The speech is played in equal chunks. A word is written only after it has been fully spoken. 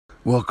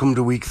Welcome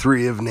to week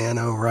 3 of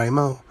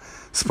NaNoWriMo.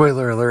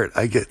 Spoiler alert,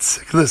 I get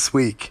sick this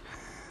week,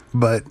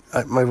 but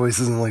my voice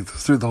isn't like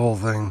this through the whole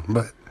thing,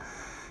 but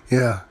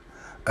yeah,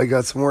 I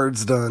got some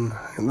words done,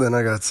 and then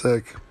I got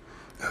sick.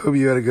 I hope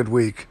you had a good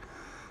week.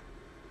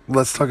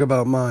 Let's talk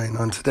about mine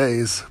on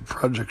today's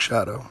Project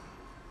Shadow.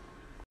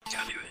 I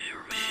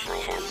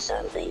have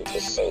something to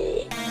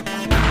say.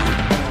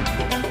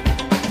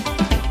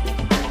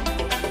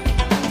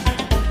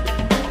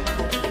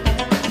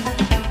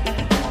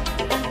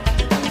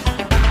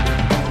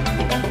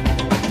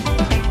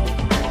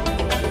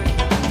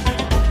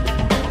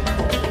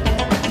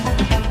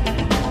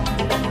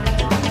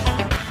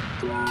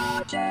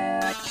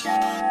 Project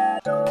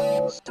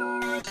Shadow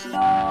starts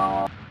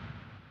now.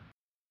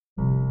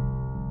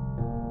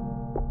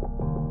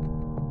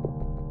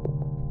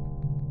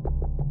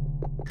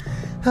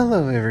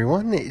 Hello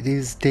everyone, it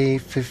is day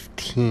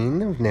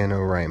 15 of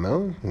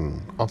NaNoWriMo,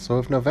 and also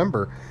of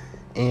November,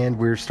 and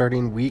we're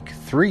starting week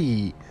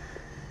 3,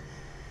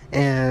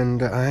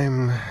 and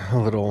I'm a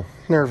little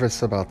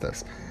nervous about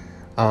this.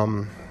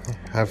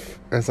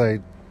 As I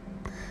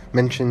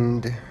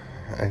mentioned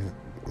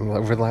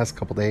over the last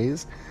couple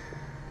days,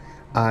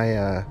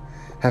 I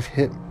have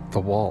hit the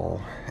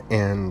wall,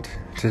 and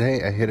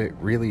today I hit it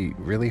really,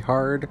 really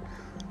hard,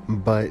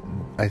 but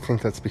I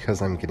think that's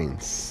because I'm getting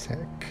sick.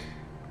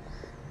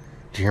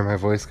 Do you hear my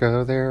voice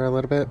go there a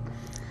little bit?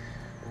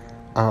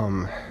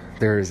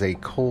 There is a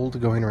cold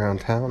going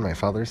around town. My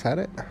father's had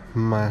it.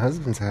 My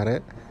husband's had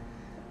it.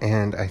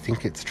 And I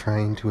think it's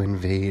trying to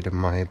invade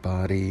my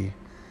body.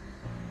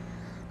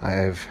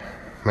 My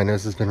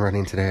nose has been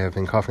running today. I've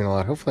been coughing a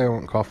lot. Hopefully I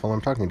won't cough while I'm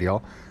talking to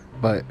y'all.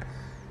 But,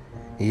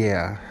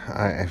 yeah,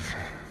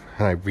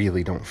 I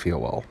really don't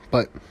feel well.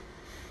 But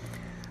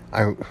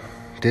I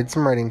did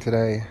some writing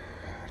today.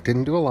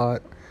 Didn't do a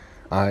lot.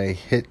 I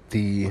hit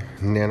the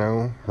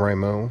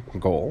NaNoWriMo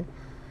goal,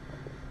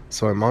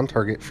 so I'm on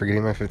target for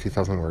getting my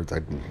 50,000 words.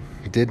 I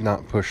did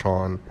not push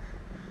on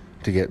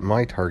to get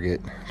my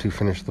target to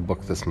finish the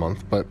book this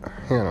month, but,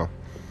 you know,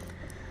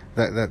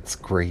 that's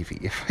gravy.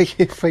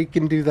 If I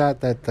can do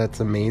that's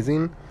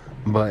amazing,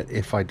 but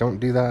if I don't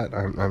do that,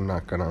 I'm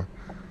not gonna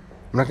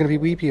be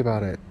weepy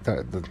about it.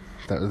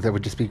 That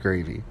would just be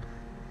gravy.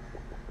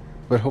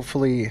 But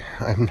hopefully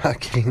I'm not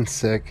getting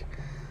sick.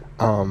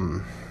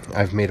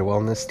 I've made a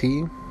wellness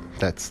tea.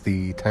 That's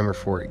the timer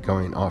for it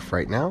going off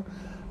right now.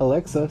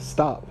 Alexa,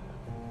 stop.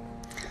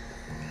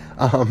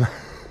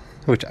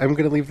 Which I'm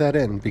going to leave that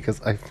in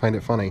because I find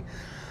it funny.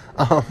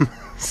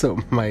 So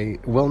my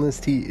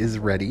wellness tea is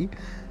ready,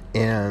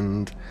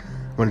 and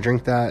I'm going to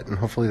drink that, and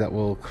hopefully that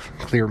will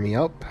clear me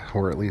up,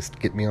 or at least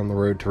get me on the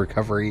road to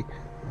recovery.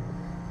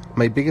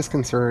 My biggest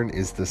concern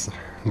is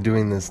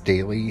doing this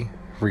daily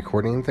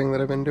recording thing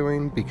that I've been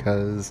doing,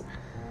 because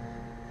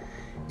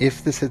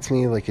if this hits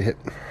me like it hit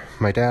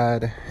my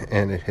dad,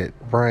 and it hit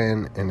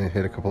Brian, and it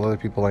hit a couple other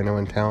people I know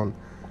in town,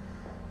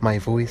 my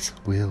voice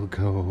will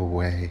go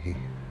away.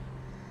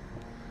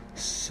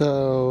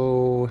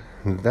 So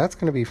that's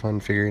going to be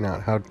fun, figuring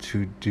out how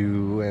to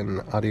do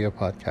an audio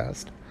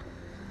podcast.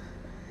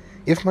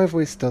 If my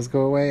voice does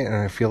go away and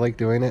I feel like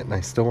doing it and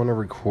I still want to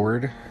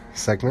record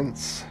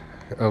segments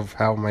of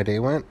how my day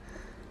went,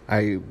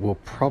 I will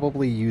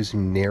probably use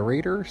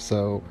narrator.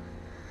 So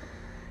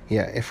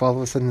yeah, if all of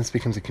a sudden this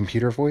becomes a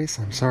computer voice,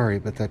 I'm sorry,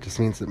 but that just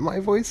means that my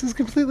voice is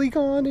completely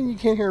gone and you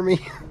can't hear me.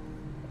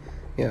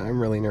 Yeah,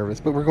 I'm really nervous,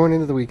 but we're going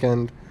into the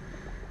weekend,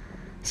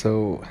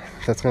 so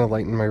that's going to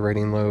lighten my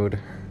writing load.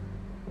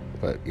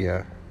 But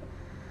yeah,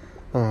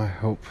 I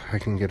hope I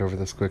can get over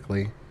this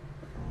quickly.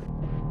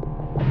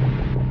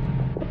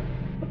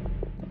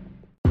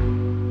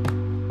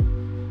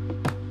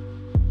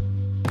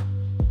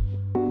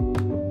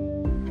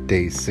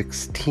 Day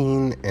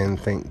 16, and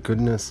thank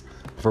goodness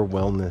for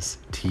wellness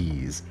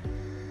teas.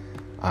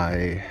 I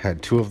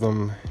had 2 of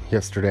them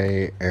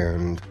yesterday,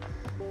 and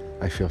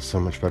I feel so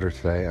much better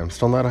today. I'm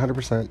still not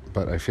 100%,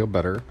 but I feel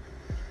better.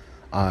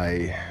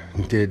 I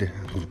did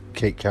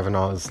Kate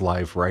Kavanaugh's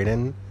live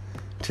write-in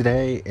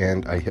today,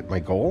 and I hit my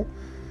goal.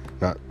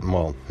 Not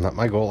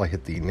my goal. I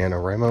hit the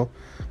NaNoWriMo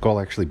goal.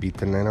 I actually beat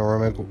the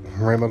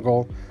NaNoWriMo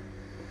goal.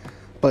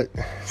 But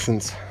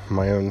since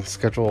my own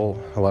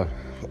schedule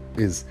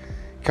is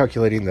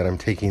calculating that I'm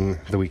taking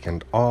the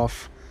weekend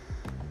off,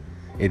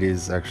 it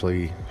is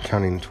actually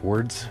counting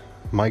towards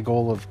my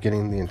goal of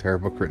getting the entire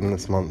book written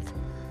this month.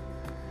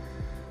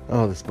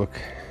 Oh, this book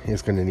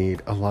is going to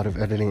need a lot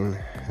of editing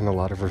and a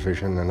lot of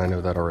revision, and I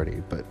know that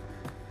already, but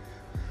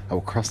I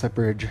will cross that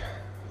bridge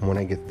when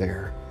I get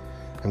there.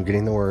 I'm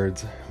getting the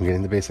words, I'm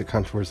getting the basic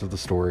contours of the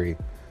story,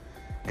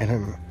 and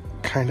I'm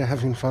kind of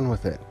having fun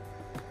with it.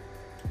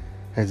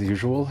 As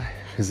usual,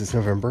 because it's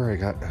November, I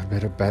got a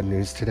bit of bad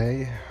news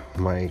today.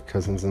 My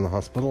cousin's in the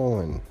hospital,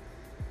 and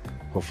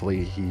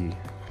hopefully he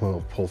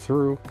will pull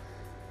through.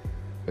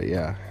 But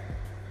yeah,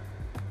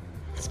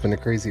 it's been a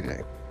crazy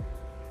day.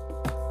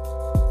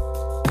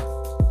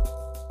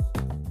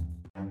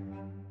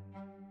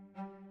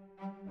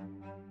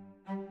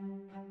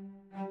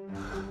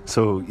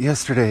 So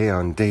yesterday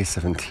on day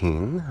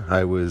 17,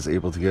 I was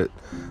able to get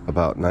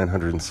about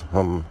 900 and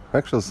some,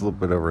 actually it's a little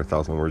bit over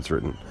 1,000 words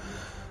written.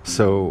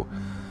 So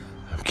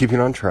I'm keeping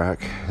on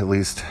track, at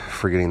least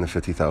for getting the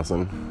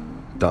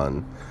 50,000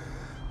 done.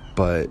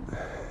 But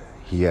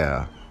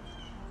yeah,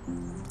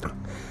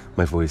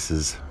 my voice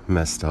is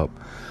messed up.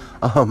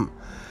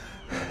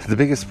 The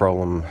biggest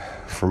problem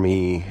for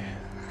me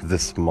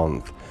this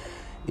month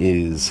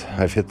is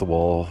I've hit the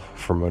wall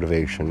for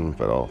motivation,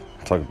 but I'll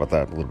talk about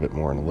that a little bit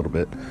more in a little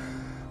bit.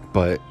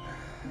 But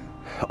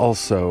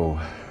also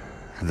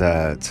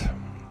that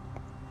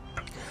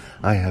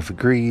I have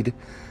agreed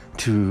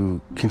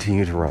to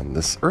continue to run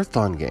this Earth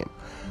Dawn game,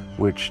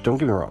 which, don't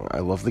get me wrong, I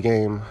love the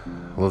game,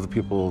 I love the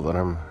people that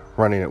I'm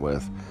running it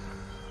with,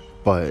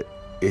 but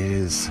it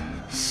is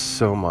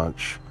so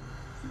much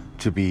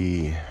to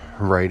be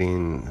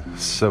writing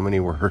so many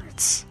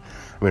words.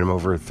 I mean, I'm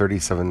over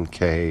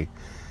 37k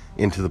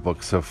into the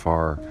book so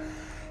far,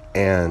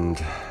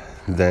 and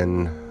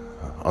then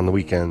on the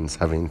weekends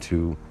having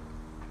to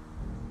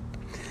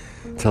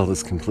tell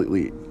this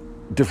completely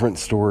different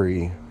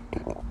story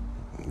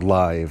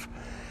live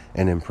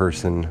and in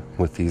person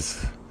with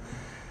these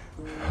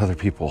other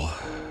people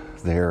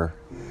there.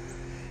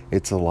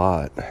 It's a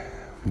lot,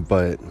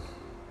 but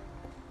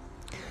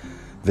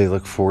they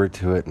look forward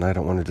to it, and I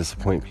don't want to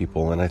disappoint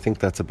people. And I think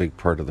that's a big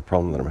part of the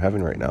problem that I'm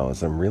having right now,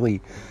 is I'm really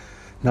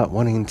not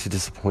wanting to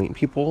disappoint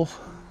people,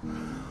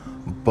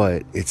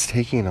 but it's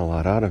taking a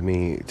lot out of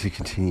me to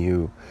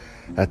continue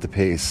at the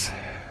pace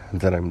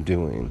that I'm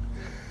doing.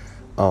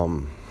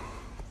 I'm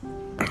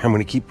going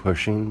to keep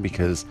pushing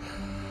because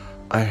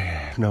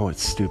I know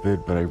it's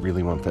stupid, but I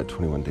really want that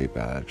 21-day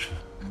badge.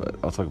 But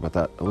I'll talk about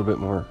that a little bit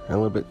more and a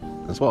little bit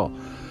as well.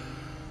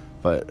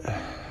 But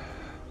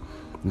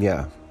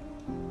yeah,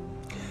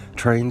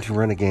 trying to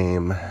run a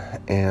game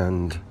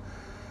and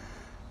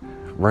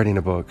writing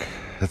a book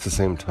at the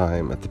same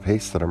time, at the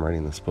pace that I'm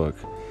writing this book,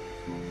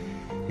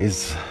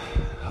 is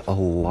a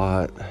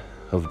lot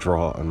of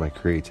draw on my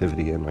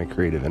creativity and my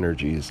creative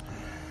energies.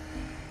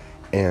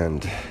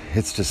 And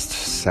it's just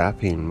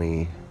sapping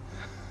me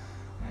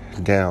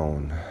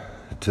down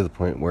to the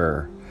point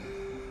where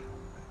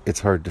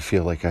it's hard to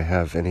feel like I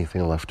have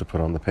anything left to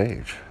put on the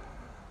page.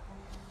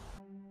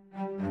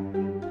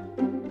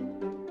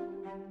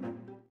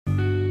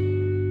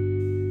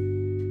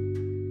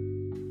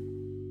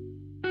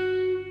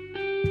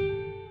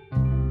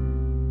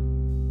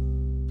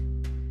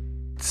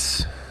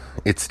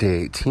 It's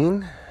day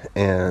 18,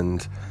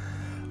 and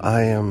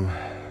I am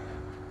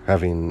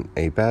having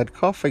a bad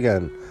cough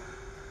again,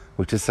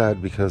 which is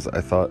sad because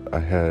I thought I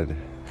had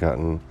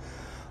gotten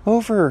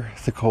over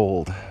the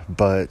cold,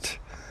 but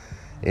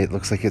it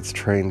looks like it's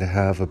trying to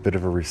have a bit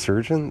of a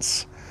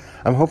resurgence.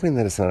 I'm hoping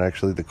that it's not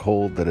actually the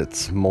cold, that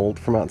it's mold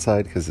from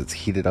outside, because it's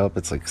heated up.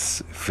 It's like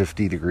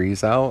 50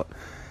 degrees out,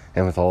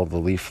 and with all the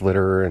leaf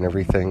litter and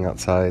everything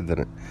outside,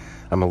 that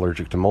I'm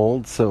allergic to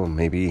mold. So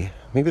maybe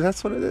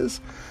that's what it is.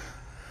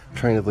 I'm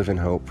trying to live in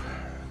hope,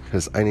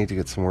 because I need to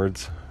get some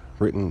words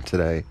written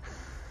today.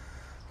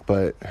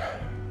 But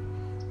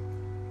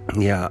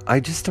yeah, I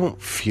just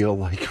don't feel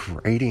like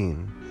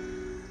writing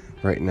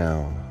right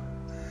now.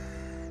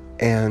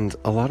 And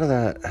a lot of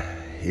that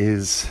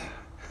is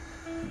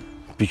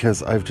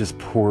because I've just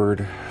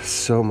poured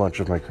so much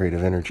of my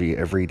creative energy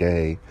every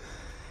day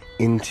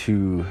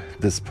into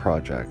this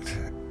project.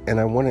 And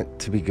I want it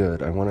to be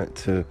good. I want it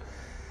to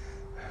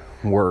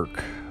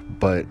work.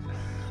 But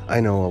I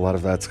know a lot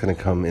of that's going to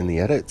come in the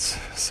edits,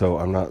 so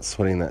I'm not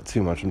sweating that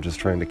too much. I'm just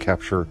trying to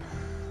capture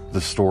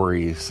the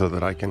story so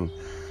that I can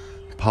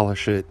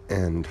polish it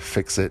and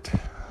fix it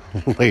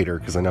later,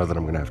 because I know that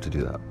I'm going to have to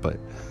do that. But,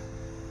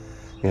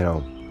 you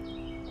know,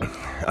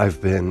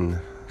 I've been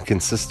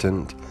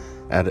consistent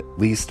at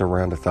least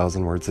around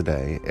 1,000 words a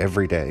day,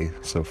 every day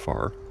so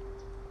far.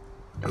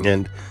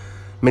 And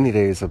many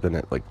days I've been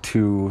at like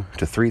 2,000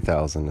 to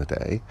 3,000 a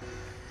day.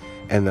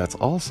 And that's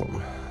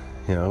awesome.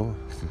 You know,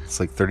 it's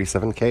like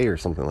 37k or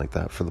something like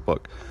that for the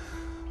book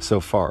so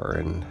far.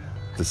 And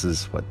this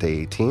is, day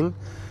 18?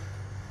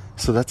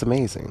 So that's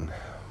amazing.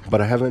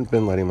 But I haven't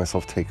been letting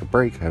myself take a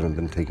break. I haven't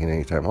been taking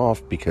any time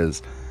off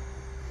because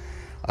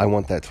I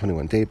want that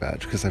 21-day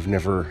badge, because I've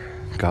never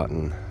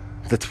gotten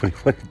the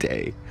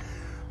 21-day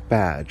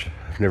badge.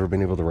 I've never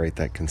been able to write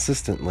that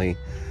consistently.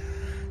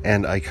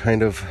 And I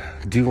kind of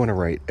do want to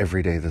write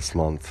every day this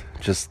month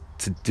just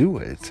to do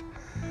it.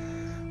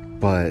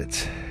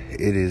 But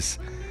it is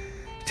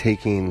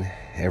taking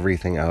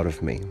everything out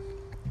of me.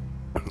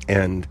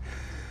 And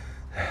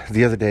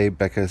the other day,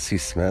 Becca C.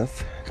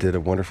 Smith did a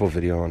wonderful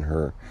video on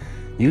her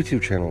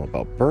YouTube channel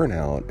about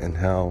burnout and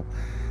how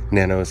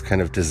Nano is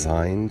kind of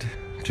designed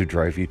to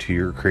drive you to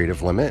your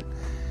creative limit.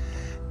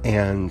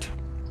 And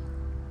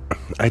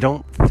I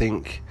don't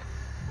think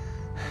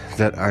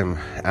that I'm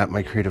at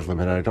my creative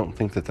limit. I don't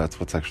think that that's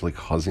what's actually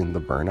causing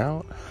the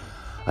burnout.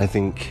 I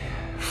think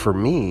for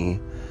me,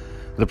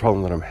 the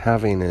problem that I'm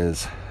having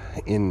is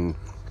in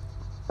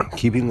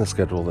keeping the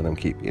schedule that I'm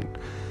keeping,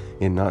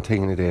 in not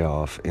taking a day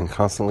off, in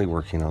constantly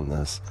working on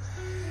this,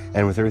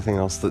 and with everything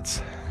else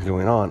that's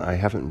going on, I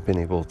haven't been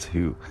able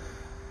to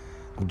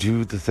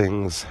do the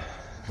things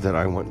that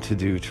I want to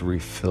do to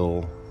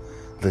refill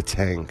the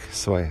tank,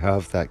 so I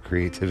have that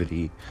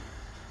creativity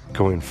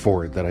going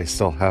forward, that I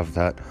still have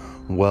that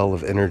well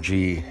of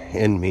energy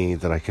in me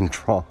that I can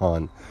draw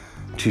on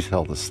to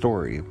tell the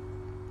story.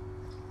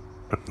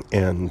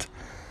 And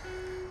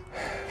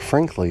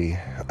frankly,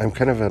 I'm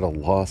kind of at a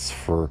loss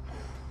for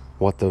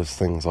what those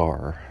things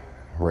are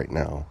right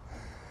now,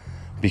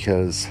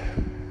 because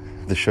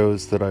the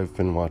shows that I've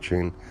been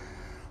watching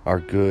are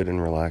good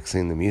and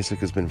relaxing. The music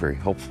has been very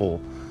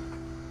helpful,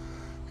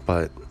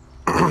 but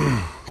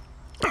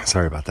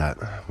sorry about that.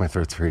 My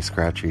throat's very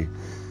scratchy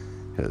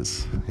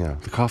because,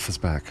 the cough is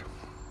back.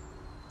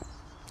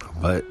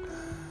 But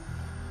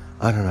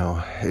I don't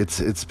know.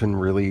 It's been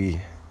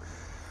really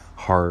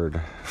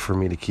hard for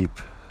me to keep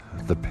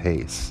the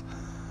pace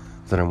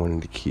that I'm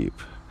wanting to keep.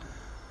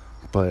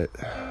 But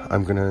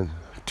I'm going to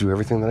do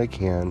everything that I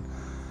can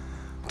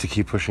to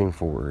keep pushing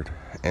forward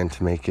and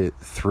to make it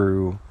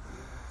through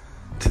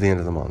to the end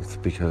of the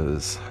month,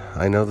 because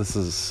I know this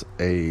is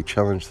a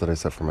challenge that I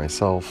set for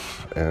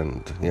myself,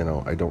 and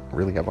I don't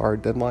really have a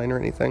hard deadline or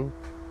anything,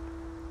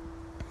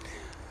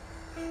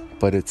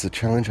 but it's a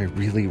challenge I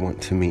really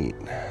want to meet.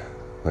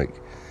 Like,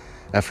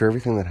 after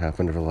everything that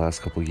happened over the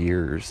last couple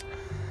years,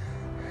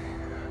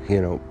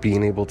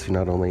 being able to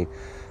not only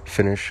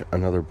finish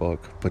another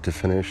book, but to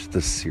finish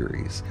this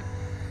series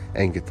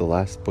and get the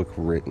last book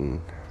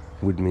written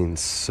would mean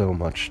so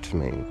much to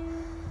me.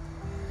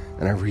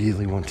 And I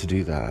really want to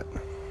do that.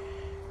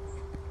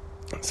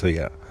 So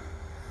I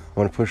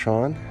want to push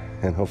on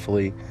and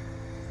hopefully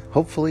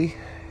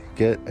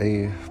get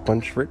a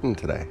bunch written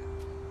today.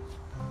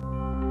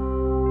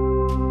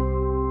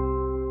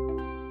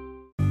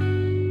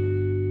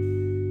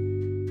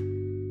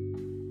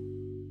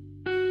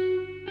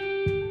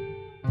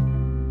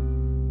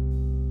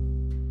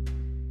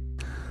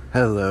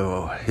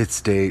 Hello,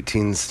 it's day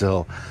 18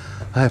 still.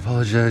 I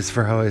apologize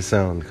for how I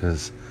sound,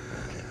 because,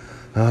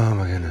 oh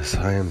my goodness,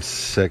 I am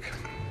sick.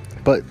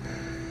 But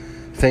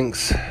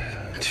thanks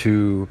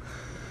to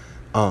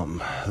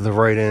the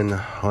write-in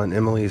on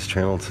Emily's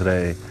channel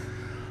today,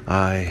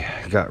 I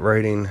got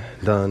writing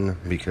done,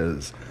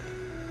 because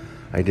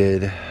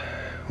it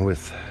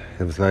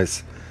was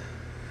nice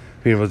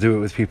being able to do it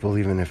with people,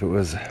 even if it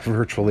was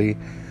virtually.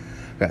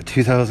 Got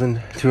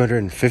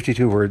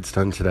 2,252 words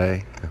done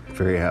today. I'm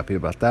very happy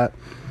about that.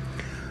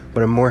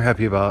 But I'm more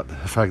happy about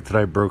the fact that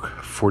I broke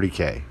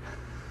 40K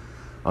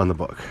on the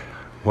book.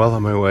 Well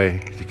on my way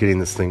to getting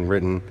this thing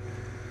written.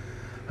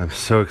 I'm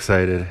so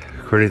excited.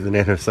 According to the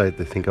Nano site,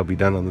 they think I'll be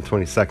done on the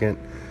 22nd.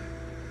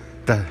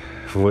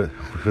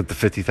 With the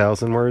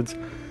 50,000 words.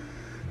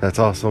 That's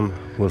awesome.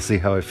 We'll see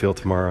how I feel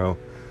tomorrow.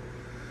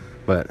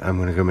 But I'm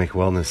going to go make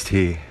wellness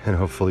tea and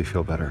hopefully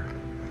feel better.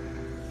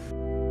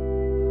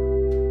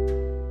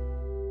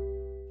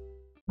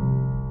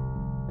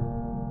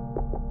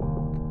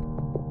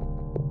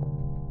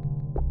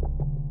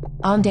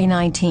 On day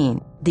 19,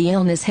 the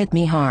illness hit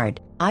me hard.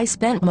 I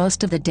spent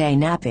most of the day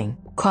napping,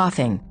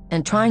 coughing,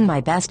 and trying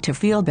my best to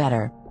feel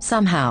better.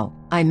 Somehow,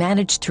 I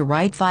managed to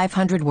write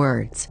 500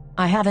 words.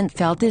 I haven't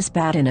felt this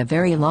bad in a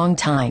very long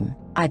time.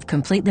 I've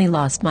completely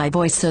lost my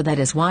voice, so that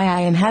is why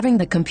I am having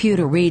the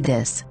computer read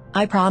this.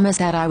 I promised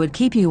that I would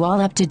keep you all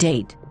up to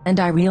date, and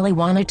I really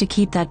wanted to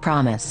keep that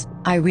promise.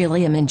 I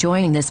really am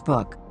enjoying this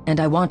book, and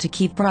I want to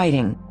keep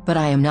writing, but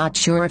I am not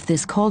sure if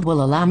this cold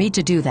will allow me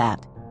to do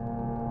that.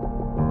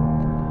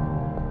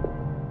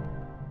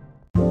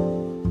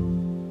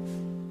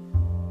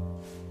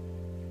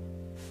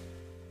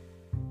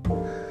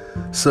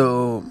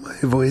 So, my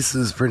voice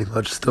is pretty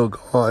much still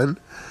gone.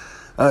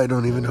 I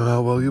don't even know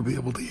how well you'll be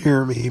able to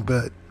hear me,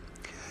 but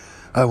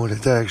I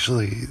wanted to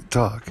actually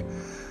talk.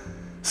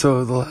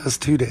 So, the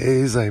last 2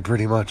 days, I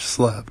pretty much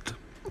slept,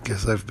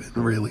 because I've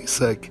been really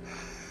sick,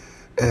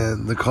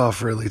 and the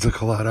cough really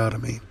took a lot out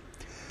of me.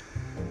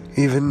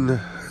 Even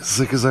as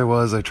sick as I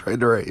was, I tried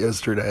to write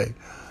yesterday,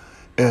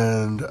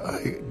 and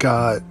I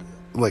got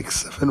like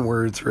 7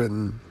 words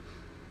written,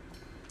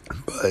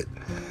 but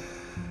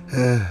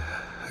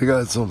I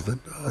got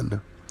something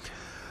done.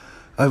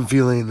 I'm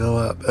feeling a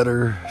lot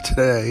better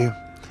today,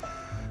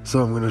 so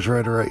I'm going to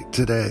try to write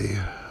today,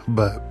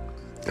 but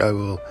I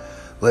will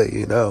let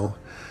you know.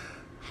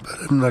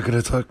 But I'm not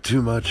going to talk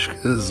too much,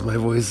 because my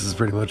voice is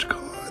pretty much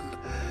gone,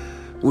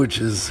 which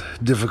is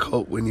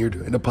difficult when you're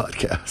doing a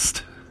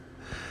podcast.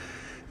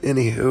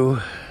 Anywho,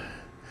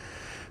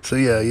 so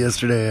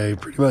yesterday I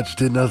pretty much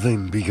did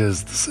nothing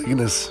because the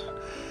sickness,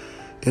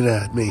 it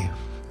had me,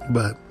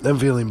 but I'm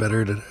feeling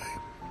better today.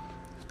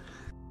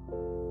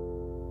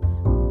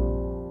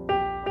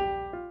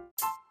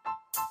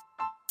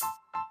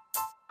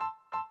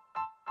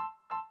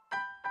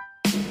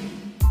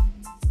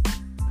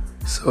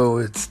 So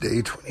it's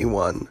day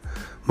 21.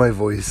 My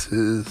voice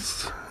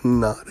is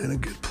not in a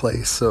good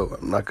place, so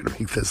I'm not going to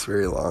make this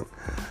very long.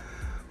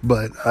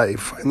 But I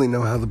finally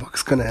know how the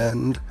book's going to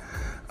end.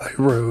 I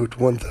wrote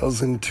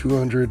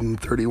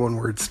 1,231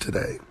 words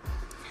today,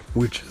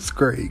 which is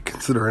great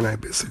considering I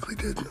basically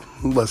did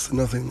less than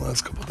nothing the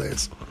last couple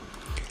days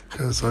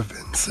because I've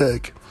been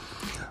sick.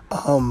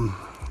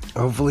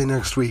 hopefully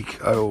next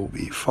week I will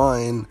be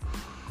fine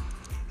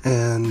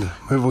and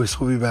my voice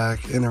will be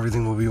back and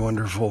everything will be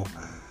wonderful.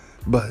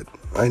 But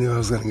I knew I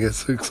was going to get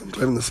sick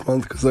sometime this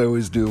month because I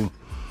always do.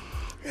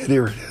 And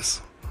here it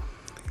is.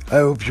 I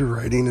hope your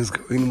writing is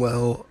going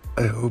well.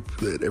 I hope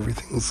that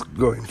everything's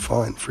going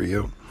fine for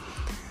you.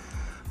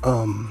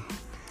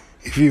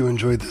 If you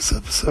enjoyed this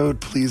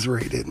episode, please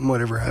rate it in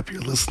whatever app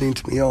you're listening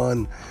to me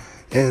on.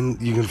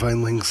 And you can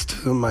find links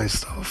to my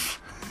stuff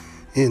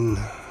in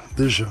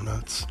the show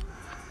notes.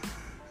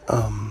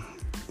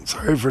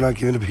 Sorry for not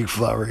giving a big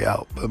flowery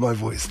out, but my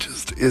voice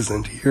just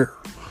isn't here.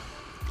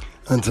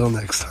 Until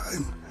next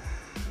time,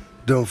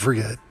 don't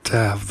forget to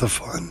have the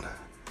fun.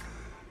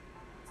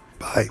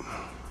 Bye.